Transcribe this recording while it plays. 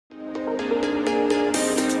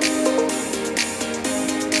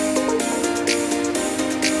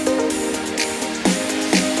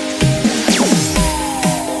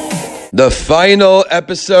The final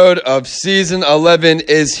episode of Season 11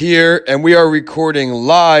 is here, and we are recording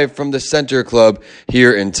live from the Center Club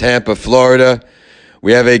here in Tampa, Florida.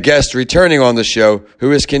 We have a guest returning on the show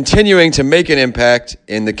who is continuing to make an impact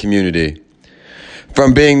in the community.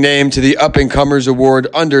 From being named to the Up-and-Comers Award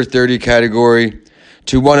Under 30 category,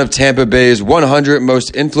 to one of Tampa Bay's 100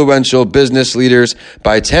 most influential business leaders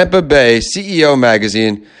by Tampa Bay CEO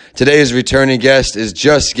Magazine, today's returning guest is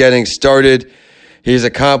just getting started. He's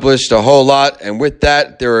accomplished a whole lot, and with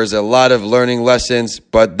that, there is a lot of learning lessons.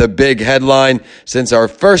 But the big headline since our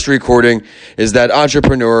first recording is that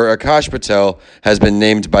entrepreneur Akash Patel has been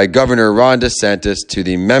named by Governor Ron DeSantis to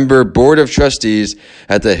the member board of trustees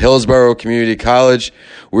at the Hillsborough Community College.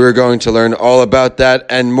 We're going to learn all about that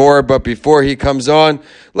and more, but before he comes on,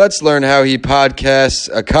 let's learn how he podcasts.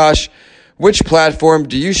 Akash, which platform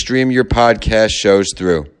do you stream your podcast shows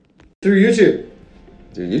through? Through YouTube.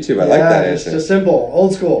 Through YouTube, I like that answer. It's just simple,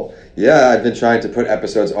 old school. Yeah, I've been trying to put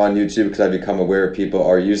episodes on YouTube because I've become aware people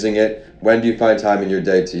are using it. When do you find time in your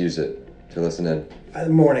day to use it, to listen in?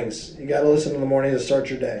 Mornings. You got to listen in the morning to start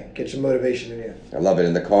your day. Get some motivation in you. I love it.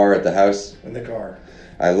 In the car, at the house? In the car.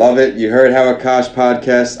 I love it. You heard how Akash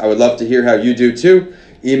podcasts. I would love to hear how you do too.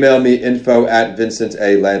 Email me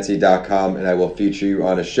info@vincentalancy.com and I will feature you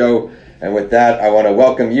on a show. And with that, I want to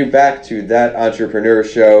welcome you back to That Entrepreneur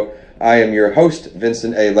Show. I am your host,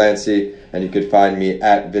 Vincent A. Lancy, and you can find me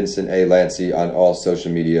at Vincent A. Lancy on all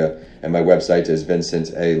social media, and my website is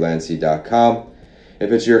vincentalancy.com.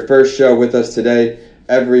 If it's your first show with us today,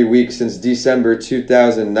 every week since December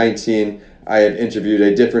 2019, I have interviewed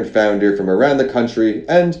a different founder from around the country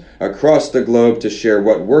and across the globe to share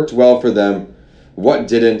what worked well for them, what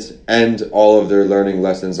didn't, and all of their learning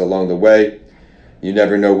lessons along the way. You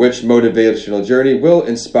never know which motivational journey will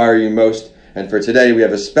inspire you most. And for today, we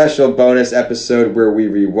have a special bonus episode where we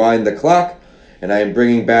rewind the clock, and I am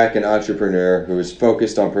bringing back an entrepreneur who is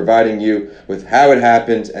focused on providing you with how it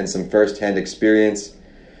happened and some first-hand experience.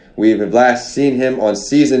 We've last seen him on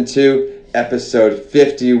Season 2, Episode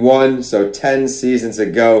 51, so 10 seasons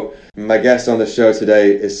ago. My guest on the show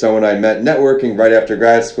today is someone I met networking right after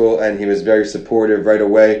grad school, and he was very supportive right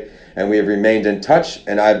away, and we have remained in touch,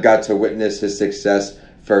 and I've got to witness his success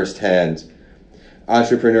firsthand.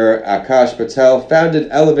 Entrepreneur Akash Patel founded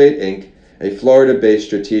Elevate Inc., a Florida-based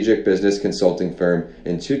strategic business consulting firm,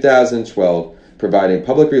 in 2012, providing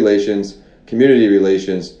public relations, community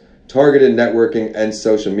relations, targeted networking, and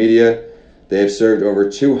social media. They have served over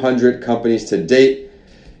 200 companies to date.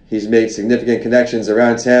 He's made significant connections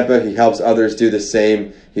around Tampa. He helps others do the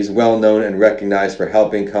same. He's well known and recognized for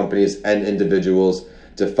helping companies and individuals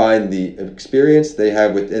define the experience they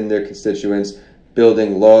have within their constituents,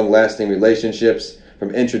 building long-lasting relationships.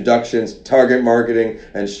 From introductions, target marketing,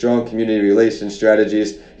 and strong community relations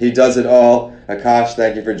strategies, he does it all. Akash,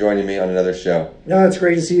 thank you for joining me on another show. No, it's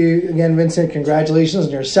great to see you again, Vincent. Congratulations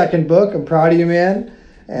on your second book. I'm proud of you, man,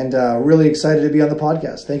 and really excited to be on the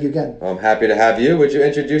podcast. Thank you again. Well, I'm happy to have you. Would you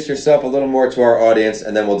introduce yourself a little more to our audience,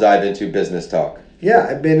 and then we'll dive into business talk? Yeah,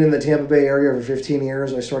 I've been in the Tampa Bay area for 15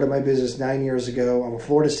 years. I started my business 9 years ago. I'm a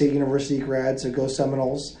Florida State University grad, so go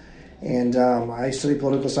Seminoles. And I studied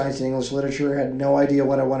political science and English literature, had no idea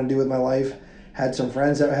what I wanted to do with my life. Had some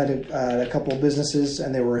friends that had a couple of businesses,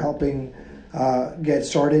 and they were helping get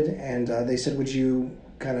started. And they said, would you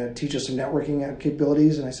kind of teach us some networking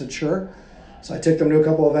capabilities? And I said, sure. So I took them to a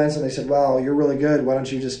couple of events, and they said, wow, you're really good. Why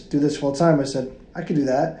don't you just do this full time? I said, I could do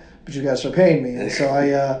that, but you guys are paying me. And so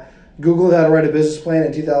I Googled how to write a business plan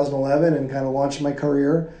in 2011 and kind of launched my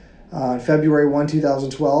career. February 1,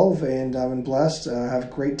 2012, and I've been blessed. I have a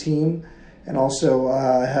great team, and also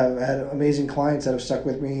have had amazing clients that have stuck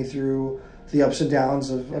with me through the ups and downs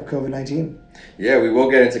of COVID-19. Yeah, we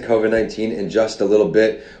will get into COVID-19 in just a little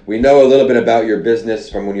bit. We know a little bit about your business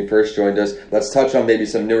from when you first joined us. Let's touch on maybe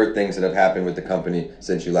some newer things that have happened with the company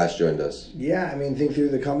since you last joined us. Yeah, I mean, think through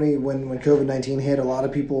the company. When COVID-19 hit, a lot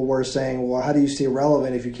of people were saying, well, how do you stay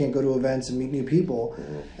relevant if you can't go to events and meet new people?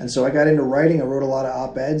 Mm-hmm. And so I got into writing. I wrote a lot of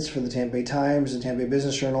op-eds for the Tampa Bay Times, the Tampa Bay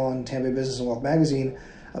Business Journal, and Tampa Bay Business and Wealth Magazine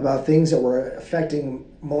about things that were affecting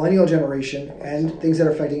millennial generation and things that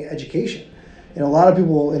are affecting education. A lot of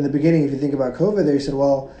people in the beginning, if you think about COVID, they said,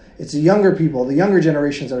 well, it's the younger people, the younger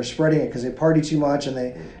generations that are spreading it because they party too much and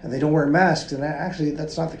they don't wear masks. And actually,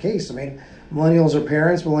 that's not the case. I mean, millennials are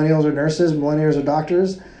parents, millennials are nurses, millennials are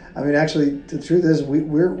doctors. I mean, actually, the truth is we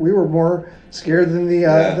were more scared than the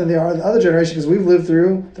other generation because we've lived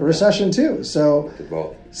through the recession too. So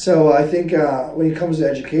I think when it comes to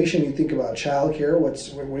education, you think about childcare. What are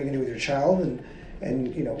you going to do with your child?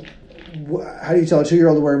 And how do you tell a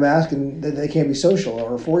 2-year-old to wear a mask and that they can't be social,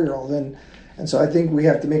 or a 4-year-old? And And so I think we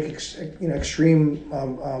have to make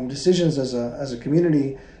extreme decisions as a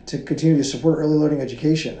community to continue to support early learning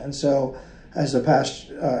education. And so, as the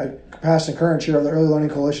past and current chair of the Early Learning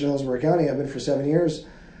Coalition in Hillsborough County, I've been for 7 years.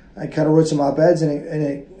 I kind of wrote some op-eds,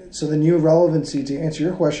 so the new relevancy to answer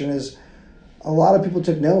your question is, a lot of people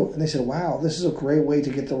took note and they said, "Wow, this is a great way to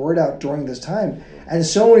get the word out during this time." And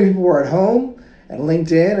so many people were at home and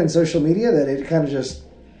LinkedIn and social media that it kind of just.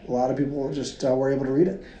 A lot of people just were able to read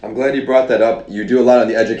it. I'm glad you brought that up. You do a lot on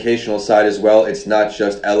the educational side as well. It's not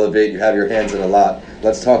just Elevate. You have your hands in a lot.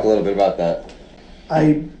 Let's talk a little bit about that.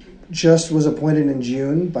 I just was appointed in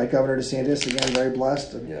June by Governor DeSantis. Again, very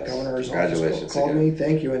blessed. The yes. governor's Congratulations office called me.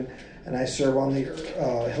 Thank you. And I serve on the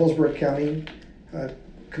Hillsborough County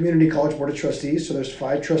Community College Board of Trustees. So there's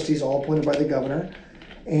 5 trustees all appointed by the governor.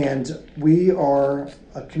 And we are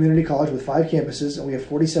a community college with 5 campuses, and we have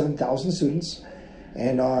 47,000 students.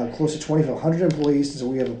 And close to 2,500 employees, so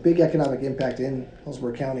we have a big economic impact in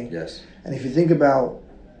Hillsborough County. Yes. And if you think about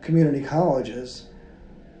community colleges,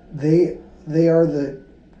 they are the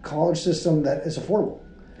college system that is affordable,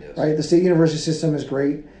 yes. Right? The state university system is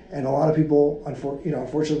great, and a lot of people,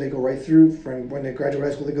 unfortunately, they go right through from when they graduate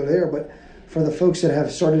high school, they go there. But for the folks that have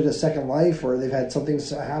started a second life or they've had something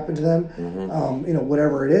happen to them,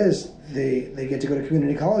 whatever it is, they get to go to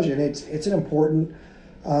community college, and it's an important.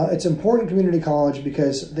 It's important community college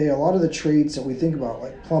because a lot of the trades that we think about,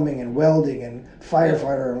 like plumbing and welding and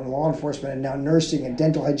firefighter and law enforcement and now nursing and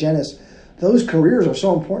dental hygienist, those careers are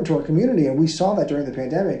so important to our community, and we saw that during the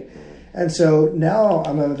pandemic. And so now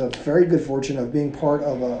I'm of the very good fortune of being part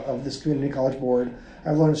of this community college board.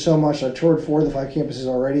 I've learned so much. I've toured 4 of the 5 campuses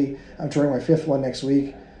already. I'm touring my 5th one next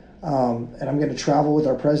week. And I'm going to travel with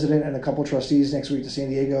our president and a couple trustees next week to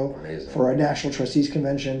San Diego for a national trustees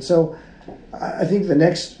convention. So I think the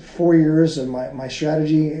next 4 years of my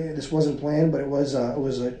strategy, this wasn't planned, but it was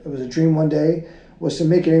a dream one day, was to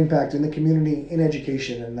make an impact in the community in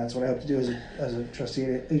education, and that's what I hope to do as a trustee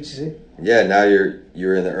at HCC. Yeah, now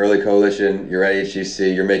you're in the early coalition, you're at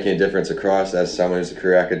HCC, you're making a difference across as someone who's a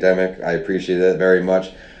career academic. I appreciate that very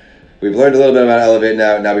much. We've learned a little bit about Elevate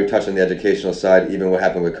now. Now we've touched on the educational side, even what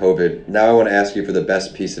happened with COVID. Now I want to ask you for the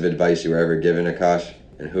best piece of advice you were ever given, Akash,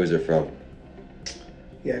 and who is it from?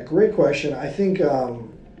 Yeah, great question. I think,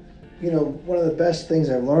 one of the best things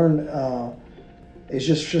I've learned is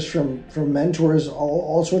just from mentors,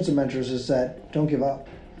 all sorts of mentors, is that don't give up.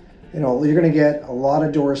 You're going to get a lot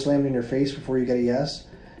of doors slammed in your face before you get a yes.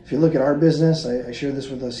 If you look at our business, I shared this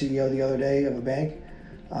with the CEO the other day of a bank.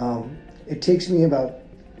 It takes me about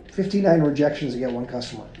 59 rejections to get one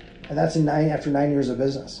customer, and that's after 9 years of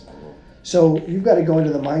business. So you've got to go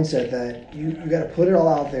into the mindset that you got to put it all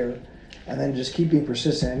out there, and then just keep being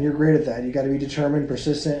persistent. And you're great at that. You got to be determined,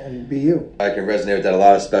 persistent, and be you. I can resonate with that a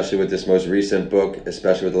lot, especially with this most recent book,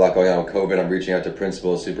 especially with a lot going on with COVID. I'm reaching out to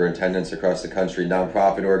principals, superintendents across the country,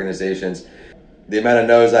 nonprofit organizations. The amount of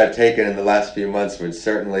no's I've taken in the last few months is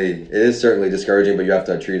certainly discouraging, but you have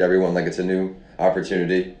to treat everyone like it's a new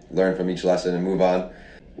opportunity, learn from each lesson and move on.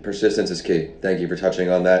 Persistence is key. Thank you for touching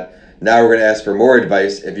on that. Now we're going to ask for more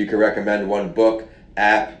advice. If you could recommend one book,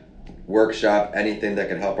 app, workshop, anything that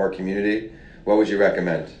could help our community, what would you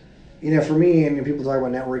recommend? For me, and people talk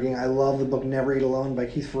about networking, I love the book Never Eat Alone by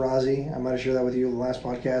Keith Ferrazzi. I might have shared that with you in the last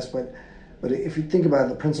podcast, but if you think about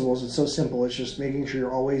the principles, it's so simple. It's just making sure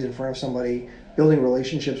you're always in front of somebody, building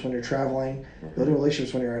relationships when you're traveling, building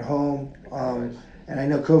relationships when you're at home. And I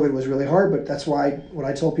know COVID was really hard, but that's why what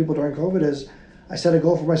I told people during COVID is I set a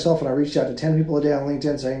goal for myself, and I reached out to 10 people a day on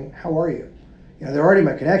LinkedIn saying, how are you? They're already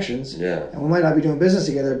my connections, and we might not be doing business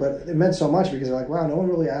together, but it meant so much because they're like, wow, no one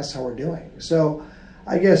really asks how we're doing. So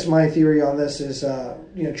I guess my theory on this is,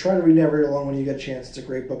 try to read Never Eat Alone when you get a chance. It's a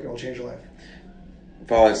great book. It will change your life.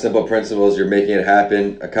 Following simple principles, you're making it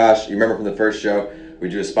happen. Akash, you remember from the first show, we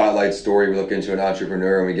do a spotlight story. We look into an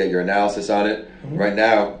entrepreneur and we get your analysis on it. Mm-hmm. Right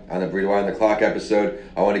now, on the Rewind the Clock episode,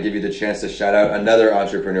 I want to give you the chance to shout out another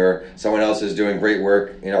entrepreneur, someone else who's doing great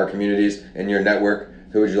work in our communities, in your network.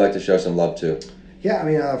 Who would you like to show some love to? Yeah,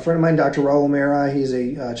 a friend of mine, Dr. Raul Mera, he's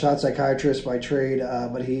a child psychiatrist by trade,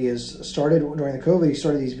 but he has started, during the COVID, he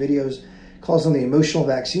started these videos, calls them the emotional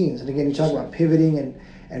vaccines. And again, you talk about pivoting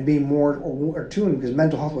and being more attuned, because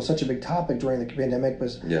mental health was such a big topic during the pandemic,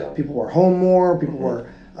 because people were home more, people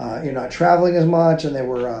were not traveling as much, and they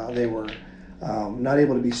were not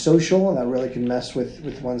able to be social, and that really can mess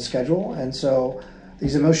with one's schedule. And so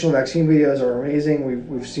these emotional vaccine videos are amazing.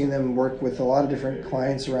 We've seen them work with a lot of different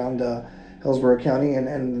clients around Hillsborough County and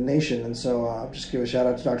the nation. And so just give a shout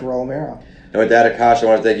out to Dr. Raul Mera. And with that, Akash, I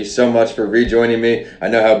want to thank you so much for rejoining me. I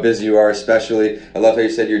know how busy you are, especially. I love how you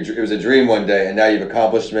said it was a dream one day, and now you've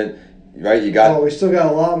accomplished right? You got. Oh, we still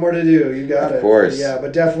got a lot more to do. You got it. Of course. Yeah,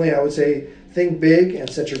 but definitely, I would say think big and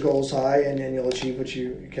set your goals high, and you'll achieve what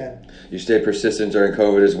you can. You stayed persistent during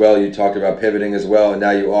COVID as well. You talked about pivoting as well, and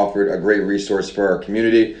now you offered a great resource for our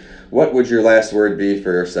community. What would your last word be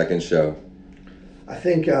for your second show? I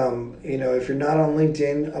think, if you're not on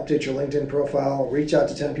LinkedIn, update your LinkedIn profile, reach out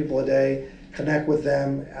to 10 people a day, connect with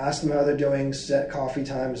them, ask them how they're doing, set coffee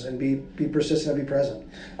times, and be persistent and be present.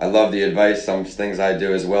 I love the advice. Some things I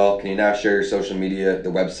do as well. Can you now share your social media, the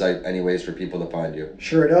website, any ways for people to find you?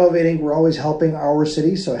 Sure. At Elevating, we're always helping our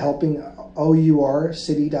city, so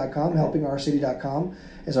helpingourcity.com, helpingourcity.com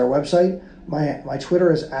is our website. My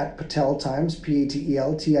Twitter is @PatelTimes,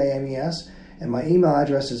 PATELTIMES, and my email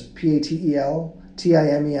address is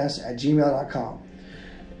PATELTIMES@gmail.com.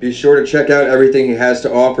 Be sure to check out everything he has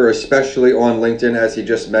to offer, especially on LinkedIn. As he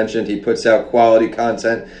just mentioned, he puts out quality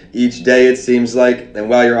content each day, it seems like. And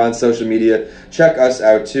while you're on social media, check us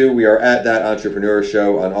out too. We are at That Entrepreneur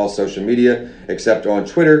Show on all social media, except on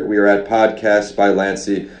Twitter. We are at Podcasts by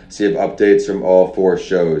Lancey, so you have updates from all 4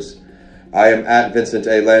 shows. I am at Vincent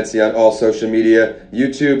A. Lancey on all social media,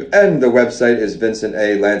 YouTube, and the website is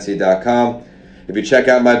vincentalancey.com. If you check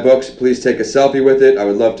out my books, please take a selfie with it. I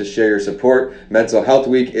would love to share your support. Mental Health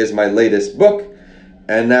Week is my latest book.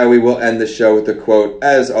 And now we will end the show with a quote.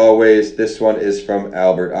 As always, this one is from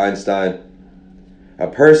Albert Einstein. A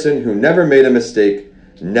person who never made a mistake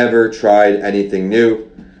never tried anything new.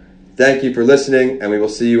 Thank you for listening, and we will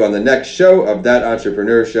see you on the next show of That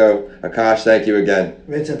Entrepreneur Show. Akash, thank you again.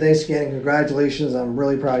 Vincent, thanks again, and congratulations. I'm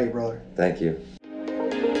really proud of you, brother. Thank you.